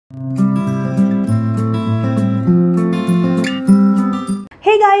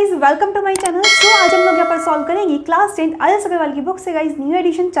Guys welcome to my channel. सो आज हम लोग यहाँ पर सॉल्व करेंगे क्लास 10 आदर्श अग्रवाल की बुक से guys new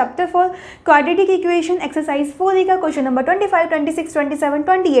addition chapter 4 quadratic equation exercise 4 का क्वेश्चन नंबर 25, 26, 27,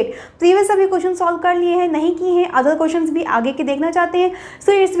 28। प्रीवियस सभी क्वेश्चन सॉल्व कर लिए हैं, नहीं किए हैं अदर क्वेश्चंस भी आगे के देखना चाहते हैं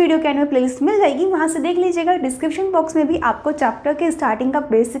सो इस वीडियो के एंड में प्लेलिस्ट मिल जाएगी, वहाँ से देख लीजिएगा। डिस्क्रिप्शन बॉक्स में भी आपको चैप्टर के स्टार्टिंग का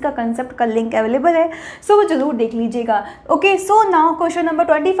बेसिक का कंसेप्ट का लिंक अवेलेबल है, सो वो जरूर देख लीजिएगा। Okay, so now question number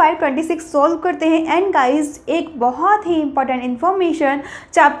 25, 26 solve करते हैं। एंड गाइज एक बहुत ही इंपॉर्टेंट इन्फॉर्मेशन,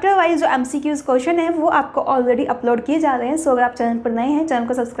 चैप्टर वाइज जो एमसीक्यूज क्वेश्चन है वो आपको ऑलरेडी अपलोड किए जा रहे हैं। सो अगर आप चैनल पर नए हैं, चैनल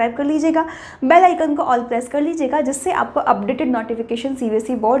को सब्सक्राइब कर लीजिएगा, बेल आइकन को ऑल प्रेस कर लीजिएगा, जिससे आपको अपडेटेड नोटिफिकेशन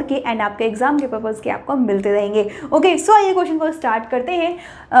सीबीएसई बोर्ड के एंड आपके एग्जाम के पर्पज के आपको मिलते रहेंगे। ओके, सो आइए क्वेश्चन को स्टार्ट करते हैं।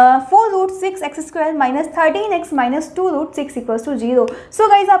 4√6x² - 13x - 2√6 = 0। सो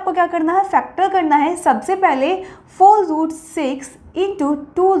गाइज आपको क्या करना है, फैक्टर करना है। सबसे पहले 4√6 इंटू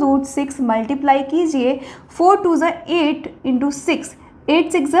 2√6 मल्टीप्लाई कीजिए। 4 2 = 8 इंटू 6,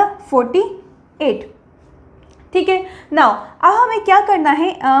 8 6 = 48। ठीक है, नाउ अब हमें क्या करना है,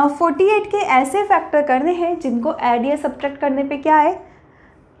 48 के ऐसे फैक्टर करने हैं जिनको ऐड या सब्ट्रैक्ट करने पे क्या है,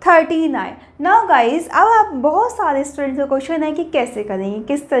 13 आए। नाउ गाइज अब आप बहुत सारे स्टूडेंट्स का क्वेश्चन है कि कैसे करेंगे,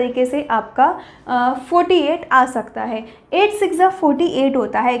 किस तरीके से आपका 48 आ सकता है। 8 6 = 48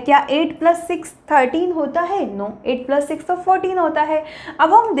 होता है। क्या 8 + 6 13 होता है? नो, 8 + 6 तो 14 होता है।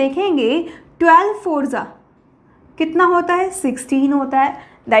 अब हम देखेंगे 12 4 = कितना होता है, 16 होता है।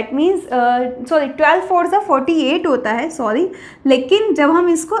 दैट मीन्स 12 4 = 48 होता है, सॉरी। लेकिन जब हम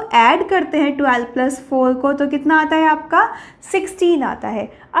इसको ऐड करते हैं 12 + 4 को, तो कितना आता है आपका, 16 आता है।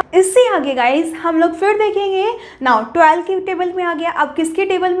 अब इससे आगे गाइज हम लोग फिर देखेंगे। नाउ 12 की टेबल में आ गया, अब किसके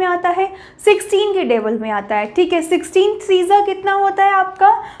टेबल में आता है, 16 के टेबल में आता है। ठीक है, 16 3 = कितना होता है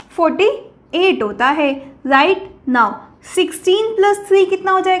आपका, 48 होता है, राइट। नाउ 16 + 3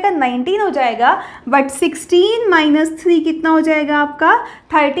 कितना हो जाएगा, 19 हो जाएगा। बट 16 - 3 कितना हो जाएगा आपका,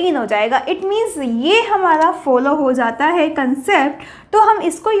 13 हो जाएगा। इट मीन्स ये हमारा फॉलो हो जाता है कंसेप्ट। तो हम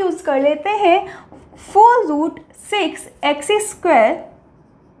इसको यूज़ कर लेते हैं। 4√6x² -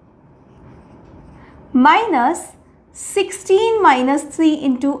 16 - 3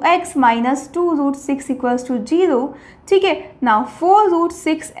 into x - 2√6 = 0। ठीक है, now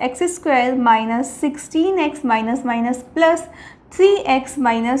 4√6x² - 16x plus 3x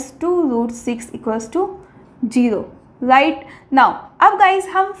 - 2√6 = 0, right. Now अब गाइज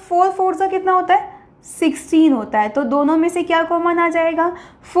हम 4 4 सा कितना होता है, 16 होता है। तो दोनों में से क्या कॉमन आ जाएगा,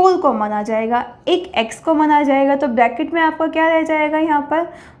 4 कॉमन आ जाएगा, एक x कॉमन आ जाएगा। तो ब्रैकेट में आपका क्या रह जाएगा, यहाँ पर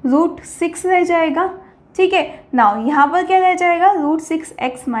 √6 रह जाएगा। ठीक है, नाउ यहाँ पर क्या रह जाएगा,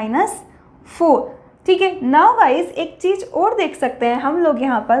 √6x - 4। ठीक है, नाउ गाइज एक चीज़ और देख सकते हैं हम लोग,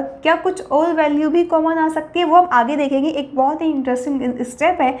 यहाँ पर क्या कुछ और वैल्यू भी कॉमन आ सकती है, वो हम आगे देखेंगे। एक बहुत ही इंटरेस्टिंग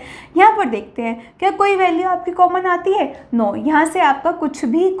स्टेप है, यहाँ पर देखते हैं क्या कोई वैल्यू आपकी कॉमन आती है। नो, यहाँ से आपका कुछ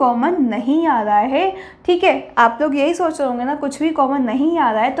भी कॉमन नहीं आ रहा है। ठीक है, आप लोग यही सोच रहे होंगे ना, कुछ भी कॉमन नहीं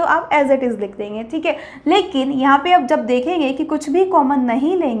आ रहा है, तो आप एज इट इज़ लिख देंगे। ठीक है, लेकिन यहाँ पे अब जब देखेंगे कि कुछ भी कॉमन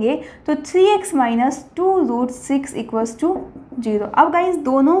नहीं लेंगे, तो 3x - 2√6 = 0। अब गाइज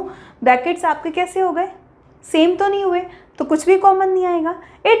दोनों ब्रैकेट्स आपके कैसे हो गए, सेम तो नहीं हुए, तो कुछ भी कॉमन नहीं आएगा।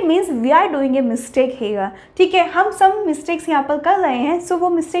 It means we are doing a mistake हेगा। ठीक है, हम सब मिस्टेक्स यहाँ पर कर रहे हैं। सो वो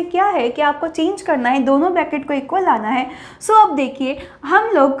मिस्टेक क्या है कि आपको चेंज करना है, दोनों ब्रैकेट को इक्वल लाना है। सो अब देखिए हम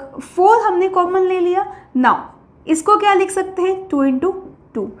लोग 4 हमने कॉमन ले लिया। नाउ इसको क्या लिख सकते हैं, 2 ×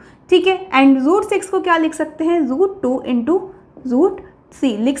 2। ठीक है, एंड √6 को क्या लिख सकते हैं, √2 ×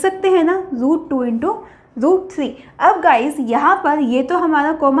 √3 लिख सकते हैं ना, √2 × √3। अब गाइज यहाँ पर ये तो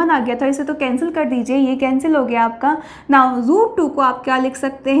हमारा कॉमन आ गया था, इसे तो कैंसिल कर दीजिए, ये कैंसिल हो गया आपका। नाउ √2 को आप क्या लिख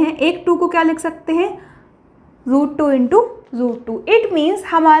सकते हैं, एक 2 को क्या लिख सकते हैं, √2 × √2। इट मीन्स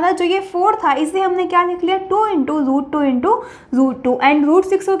हमारा जो ये 4 था, इसे हमने क्या लिख लिया, 2 × √2 × √2। एंड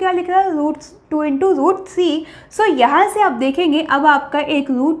 √6 को क्या लिख रहा है, √2 × √3। सो यहाँ से आप देखेंगे अब आपका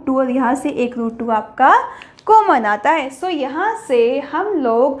एक √2 और यहाँ से एक √2 आपका कॉमन आता है। सो यहाँ से हम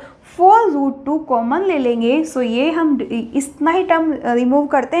लोग 4√2 कॉमन ले लेंगे। सो ये हम इतना ही टर्म रिमूव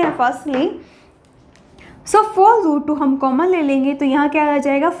करते हैं फर्स्टली। सो 4√2 हम कॉमन ले लेंगे, तो यहाँ क्या रह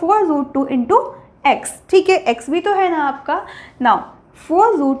जाएगा, 4√2 × x। ठीक है, x भी तो है ना आपका। नाउ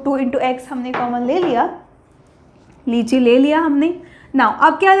 4√2 × x हमने कॉमन ले लिया, लीजिए ले लिया हमने। नाउ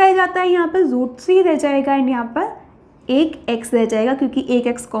अब क्या रह जाता है, यहाँ पर √3 रह जाएगा एंड यहाँ पर एक x रह जाएगा, क्योंकि एक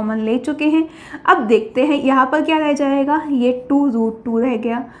x कॉमन ले चुके हैं। अब देखते हैं यहाँ पर क्या रह जाएगा, ये 2√2 रह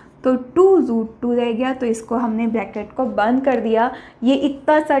गया। तो 2√2 रह गया, तो इसको हमने ब्रैकेट को बंद कर दिया। ये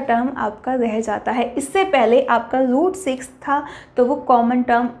इतना सा टर्म आपका रह जाता है। इससे पहले आपका √6 था तो वो कॉमन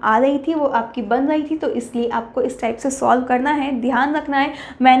टर्म आ रही थी, वो आपकी बन रही थी, तो इसलिए आपको इस टाइप से सॉल्व करना है। ध्यान रखना है,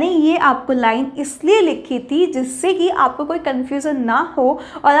 मैंने ये आपको लाइन इसलिए लिखी थी जिससे कि आपको कोई कन्फ्यूज़न ना हो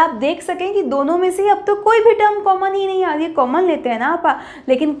और आप देख सकें कि दोनों में से अब तो कोई भी टर्म कॉमन ही नहीं आ रही है। कॉमन लेते हैं ना आप,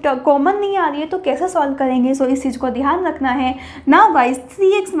 लेकिन कॉमन नहीं आ रही है तो कैसे सॉल्व करेंगे। सो इस चीज़ को ध्यान रखना है। नाउ गाइस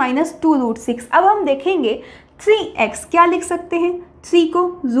 3x माइनस 2√6, अब हम देखेंगे 3x क्या लिख सकते हैं, 3 को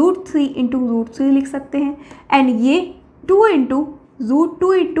 √3 इंटू √3 लिख सकते हैं, एंड ये 2 इंटू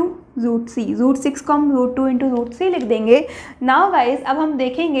 √2 इंटू √3, √6 को हम √2 इंटू √3 लिख देंगे। नाउ गाइस अब हम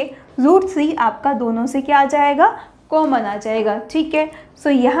देखेंगे √3 आपका दोनों से क्या आ जाएगा, कॉमन आ जाएगा। ठीक है, सो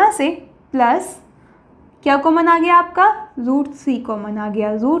यहाँ से प्लस क्या कॉमन आ गया आपका, √3 कॉमन आ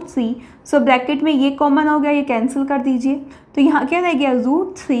गया, √3। सो ब्रैकेट में ये कॉमन हो गया, ये कैंसिल कर दीजिए, तो यहाँ क्या रह गया,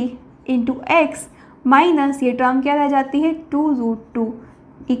 √3 इंटू एक्स माइनस ये टर्म क्या रह जाती है, 2√2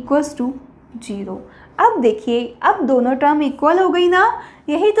 इक्वल्स टू 0। अब देखिए, अब दोनों टर्म इक्वल हो गई ना,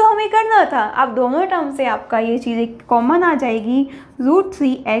 यही तो हमें करना था। अब दोनों टर्म से आपका ये चीज़ कॉमन आ जाएगी,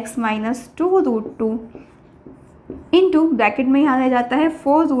 √3x माइनस 2√2 इंटू ब्रैकेट में यहाँ रह जाता है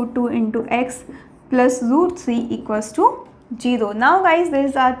 4√2 into x plus √3 equals to 0। Now guys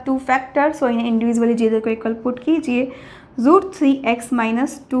this are two factor, सो इन्हें इंडिविजुअली 0 को इक्वल पुट कीजिए। √3x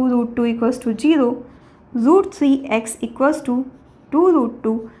minus 2√2 equals to 0, √3x equals to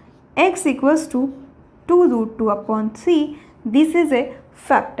 2√2, x equals to 2√2 upon 3, this is a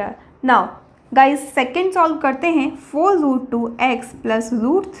factor. Now guys second solve करते हैं, 4√2x plus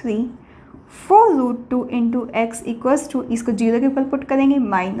 √3, 4√2 into x equals to, इसको 0 के ऊपर put करेंगे,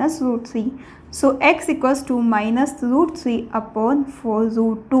 minus √3, so x equals to minus √3 upon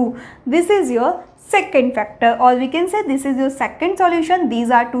 4√2. This is your second factor, or we can say this is your second solution.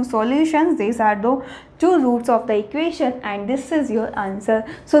 These are two solutions, these are the two roots of the equation and this is your answer.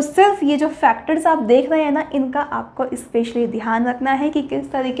 So सिर्फ ये जो factors आप देख रहे हैं ना, इनका आपको स्पेशली ध्यान रखना है कि किस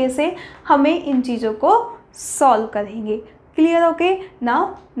तरीके से हमें इन चीज़ों को सॉल्व करेंगे। Clear? Okay, now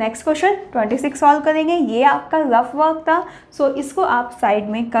next question 26 solve करेंगे। ये आपका रफ वर्क था, सो इसको आप साइड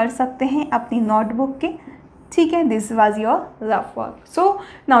में कर सकते हैं अपनी नोटबुक के। ठीक है, this was your rough work. So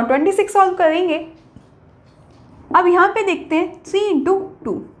now 26 solve करेंगे। अब यहाँ पे देखते हैं 3 इंटू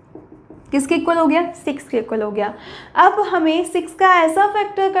 2 किसके इक्वल हो गया, 6 के इक्वल हो गया। अब हमें 6 का ऐसा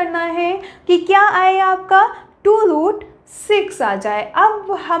फैक्टर करना है कि क्या आए आपका 2√6 आ जाए।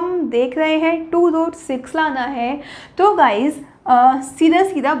 अब हम देख रहे हैं 2√6 लाना है, तो गाइज सीधा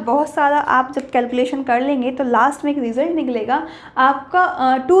सीधा बहुत सारा आप जब कैलकुलेशन कर लेंगे तो लास्ट में एक रिजल्ट निकलेगा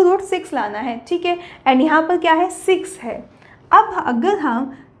आपका 2√6 लाना है। ठीक है, एंड यहाँ पर क्या है, 6 है। अब अगर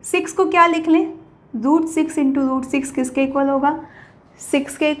हम 6 को क्या लिख लें, √6 इंटू √6 किसके इक्वल होगा,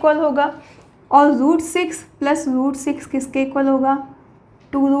 6 के इक्वल होगा, और √6 प्लस √6 किसके इक्वल होगा,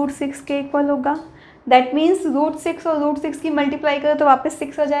 2√6 के इक्वल होगा। दैट मीन्स √6 और √6 की मल्टीप्लाई करें तो वापस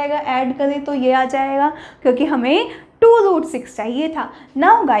 6 आ जाएगा, ऐड करें तो ये आ जाएगा, क्योंकि हमें 2√6 चाहिए था।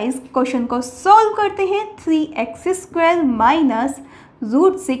 नाउ गाइज क्वेश्चन को सॉल्व करते हैं। 3x² माइनस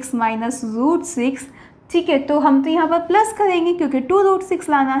 √6 माइनस √6, ठीक है, तो हम तो यहाँ पर प्लस करेंगे क्योंकि 2√6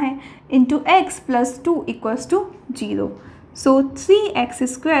 लाना है, into x plus 2 equals to 0। So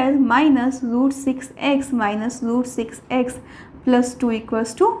 3x² minus √6x minus √6x plus 2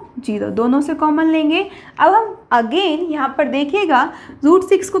 equals to 0, दोनों से कॉमन लेंगे। अब हम अगेन यहाँ पर देखिएगा,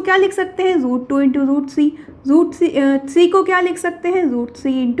 √6 को क्या लिख सकते हैं, √2 इंटू √3, √3 को क्या लिख सकते हैं,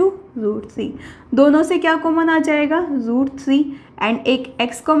 √3 इंटू √3, दोनों से क्या कॉमन आ जाएगा, √3 एंड एक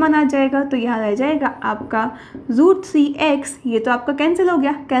x कॉमन आ जाएगा, तो यहाँ रह जाएगा आपका √3x, ये तो आपका कैंसिल हो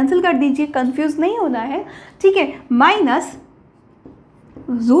गया, कैंसिल कर दीजिए, कंफ्यूज नहीं होना है। ठीक है, माइनस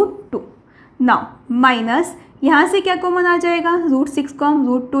 √2, नाउ माइनस यहाँ से क्या कॉमन आ जाएगा, √6 को हम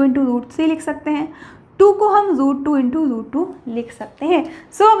 √2 इंटू √3 लिख सकते हैं, 2 को हम √2 इंटू √2 लिख सकते हैं।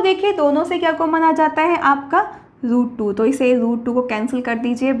 सो अब देखिए दोनों से क्या कॉमन आ जाता है आपका √2, तो इसे √2 को कैंसिल कर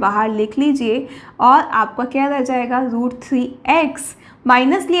दीजिए, बाहर लिख लीजिए, और आपका क्या रह जाएगा, √3x,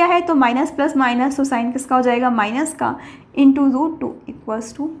 माइनस लिया है तो माइनस प्लस माइनस, तो साइन किसका हो जाएगा, माइनस का, इंटू √2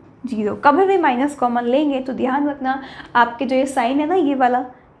 इक्वल्स टू 0। कभी भी माइनस कॉमन लेंगे तो ध्यान रखना आपके जो ये साइन है ना, ये वाला,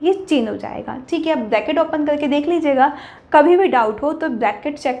 ये चेंज हो जाएगा। ठीक है, अब ब्रैकेट ओपन करके देख लीजिएगा, कभी भी डाउट हो तो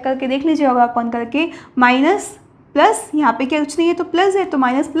ब्रैकेट चेक करके देख लीजिएगा ओपन करके, माइनस प्लस, यहाँ पे क्या कुछ नहीं है तो प्लस है, तो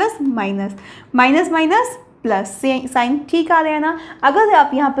minus plus minus, minus minus plus, से साइन ठीक आ रहा है ना। अगर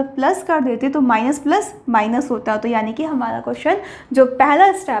आप यहाँ पे प्लस कर देते तो माइनस प्लस माइनस होता, तो यानी कि हमारा क्वेश्चन जो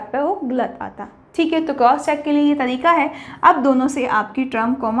पहला स्टेप है वो गलत आता। ठीक है, तो क्रॉस चेक के लिए ये तरीका है। अब दोनों से आपकी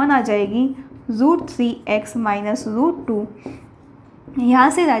टर्म कॉमन आ जाएगी, √3x माइनस √2 यहाँ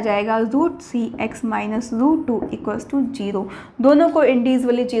से रह जाएगा √3x माइनस √2 इक्वल्स टू 0। दोनों को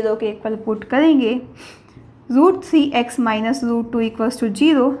इंडिविजुअली 0 के इक्वल पुट करेंगे। √3x minus √2 equals to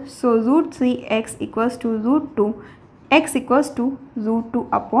 0, so √3x equals to √2, x equals to √2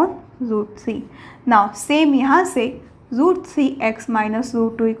 upon √3। Now same यहाँ से √3x minus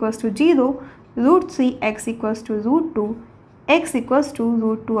 √2 equals to 0, √3x equals to √2, x equals to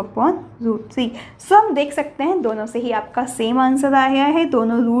 √2 upon √3। सो हम देख सकते हैं दोनों से ही आपका सेम आंसर आया है,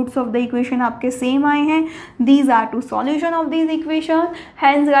 दोनों रूट्स ऑफ द इक्वेशन आपके सेम आए हैं। These are to solution of these equation.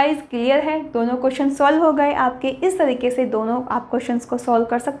 Hands guys clear है, दोनों क्वेश्चन सॉल्व हो गए आपके। इस तरीके से दोनों आप क्वेश्चंस को सॉल्व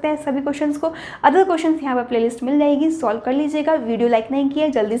कर सकते हैं, सभी क्वेश्चंस को। अदर क्वेश्चंस यहाँ पर प्लेलिस्ट मिल जाएगी, सॉल्व कर लीजिएगा। वीडियो लाइक नहीं किया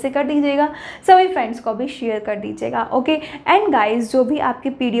जल्दी से कर दीजिएगा, सभी फ्रेंड्स को भी शेयर कर दीजिएगा, ओके। एंड गाइज जो भी आपकी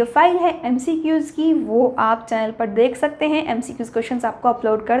PDF फाइल है MCQs की, वो आप चैनल पर देख सकते हैं। MCQs क्वेश्चंस आपको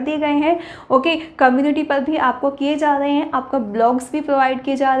अपलोड कर दिए गए हैं, ओके। कम्युनिटी पर भी आपको किए जा रहे हैं, आपको ब्लॉग्स भी प्रोवाइड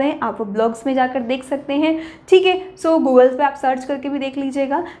किए जा रहे हैं, आप ब्लॉग्स में जाकर देख सकते हैं, ठीक है। सो गूगल पे आप सर्च करके भी देख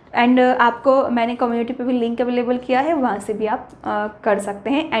लीजिएगा। एंड आपको मैंने कम्युनिटी पे भी लिंक अवेलेबल किया है, वहाँ से भी आप कर सकते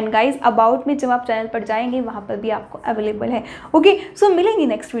हैं। एंड गाइज अबाउट में जब आप चैनल पर जाएंगे वहाँ पर भी आपको अवेलेबल है, ओके। सो मिलेंगे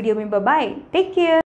नेक्स्ट वीडियो में, बाय बाय, टेक केयर।